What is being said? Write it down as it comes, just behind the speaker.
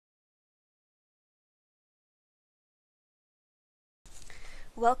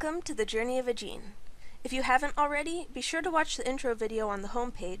Welcome to the Journey of a Gene. If you haven't already, be sure to watch the intro video on the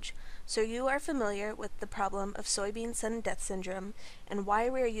homepage so you are familiar with the problem of soybean sudden death syndrome and why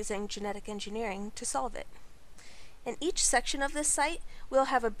we are using genetic engineering to solve it. In each section of this site, we'll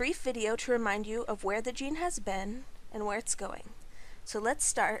have a brief video to remind you of where the gene has been and where it's going. So let's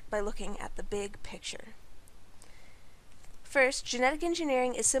start by looking at the big picture. First, genetic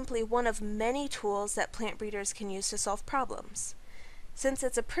engineering is simply one of many tools that plant breeders can use to solve problems. Since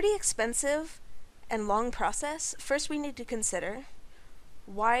it's a pretty expensive and long process, first we need to consider,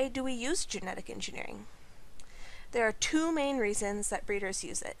 why do we use genetic engineering? There are two main reasons that breeders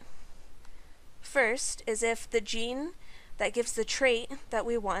use it. First is if the gene that gives the trait that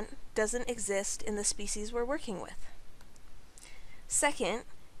we want doesn't exist in the species we're working with. Second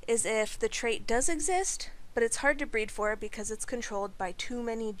is if the trait does exist, but it's hard to breed for because it's controlled by too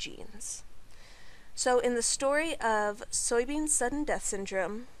many genes. So in the story of soybean sudden death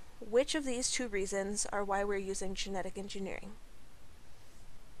syndrome, which of these two reasons are why we're using genetic engineering?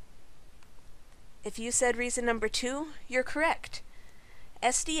 If you said reason number 2, you're correct.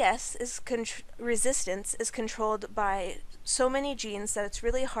 SDS resistance is controlled by so many genes that it's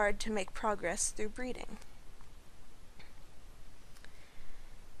really hard to make progress through breeding.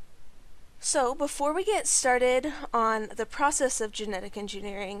 So before we get started on the process of genetic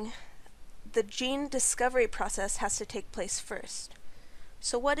engineering, the gene discovery process has to take place first.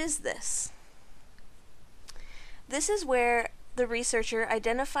 So what is this? This is where the researcher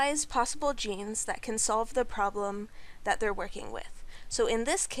identifies possible genes that can solve the problem that they're working with. So in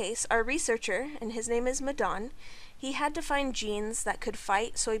this case, our researcher, and his name is Madan, he had to find genes that could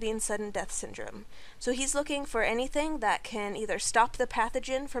fight soybean sudden death syndrome. So he's looking for anything that can either stop the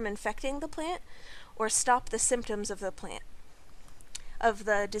pathogen from infecting the plant or stop the symptoms of the plant, of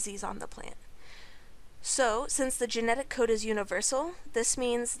the disease on the plant. So, since the genetic code is universal, this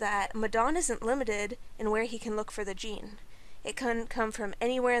means that Madan isn't limited in where he can look for the gene. It can come from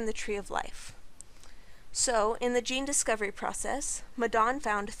anywhere in the tree of life. So, in the gene discovery process, Madan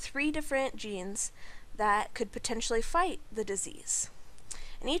found 3 different genes that could potentially fight the disease.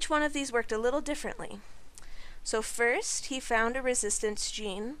 And each one of these worked a little differently. So first, he found a resistance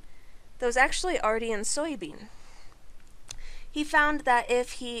gene that was actually already in soybean. He found that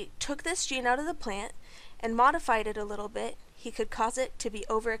if he took this gene out of the plant and modified it a little bit, he could cause it to be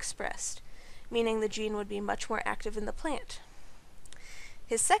overexpressed, meaning the gene would be much more active in the plant.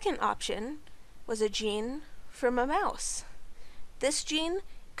 His second option was a gene from a mouse. This gene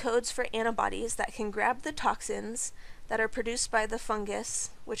codes for antibodies that can grab the toxins that are produced by the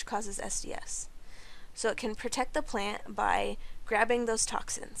fungus, which causes SDS. So it can protect the plant by grabbing those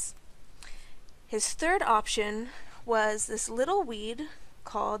toxins. His third option was this little weed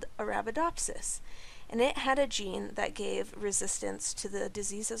called Arabidopsis, and it had a gene that gave resistance to the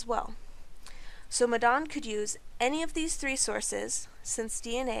disease as well. So Madan could use any of these 3 sources, since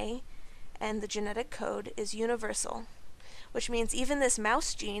DNA and the genetic code is universal, which means even this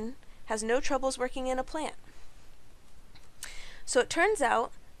mouse gene has no troubles working in a plant. So it turns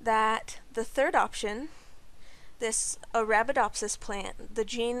out that the third option, this Arabidopsis plant, the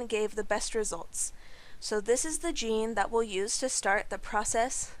gene gave the best results. So this is the gene that we'll use to start the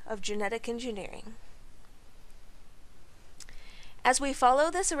process of genetic engineering. As we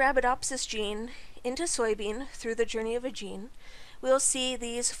follow this Arabidopsis gene into soybean through the journey of a gene, we'll see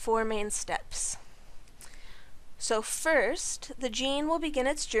these 4 main steps. So first, the gene will begin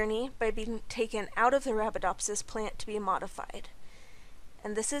its journey by being taken out of the Arabidopsis plant to be modified.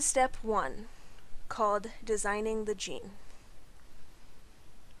 And this is step 1, called designing the gene.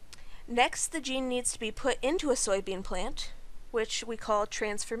 Next, the gene needs to be put into a soybean plant, which we call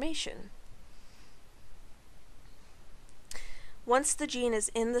transformation. Once the gene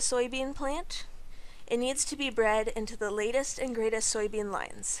is in the soybean plant, it needs to be bred into the latest and greatest soybean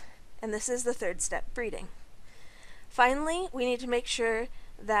lines, and this is the third step, breeding. Finally, we need to make sure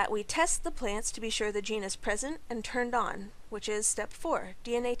that we test the plants to be sure the gene is present and turned on, which is step 4,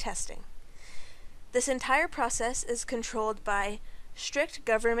 DNA testing. This entire process is controlled by strict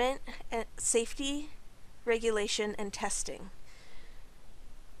government and safety, regulation, and testing.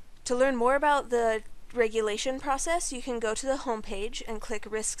 To learn more about the regulation process, you can go to the homepage and click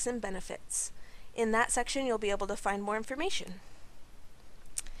Risks and Benefits. In that section, you'll be able to find more information.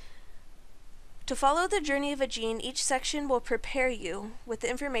 To follow the journey of a gene, each section will prepare you with the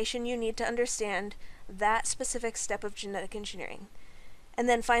information you need to understand that specific step of genetic engineering. And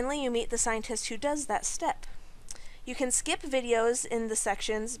then finally, you meet the scientist who does that step. You can skip videos in the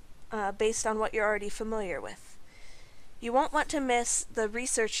sections based on what you're already familiar with. You won't want to miss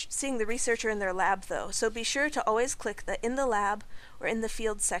seeing the researcher in their lab though, so be sure to always click the In the Lab or In the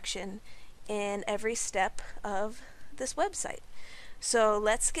Field section in every step of this website. So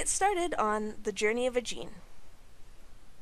let's get started on the journey of a gene.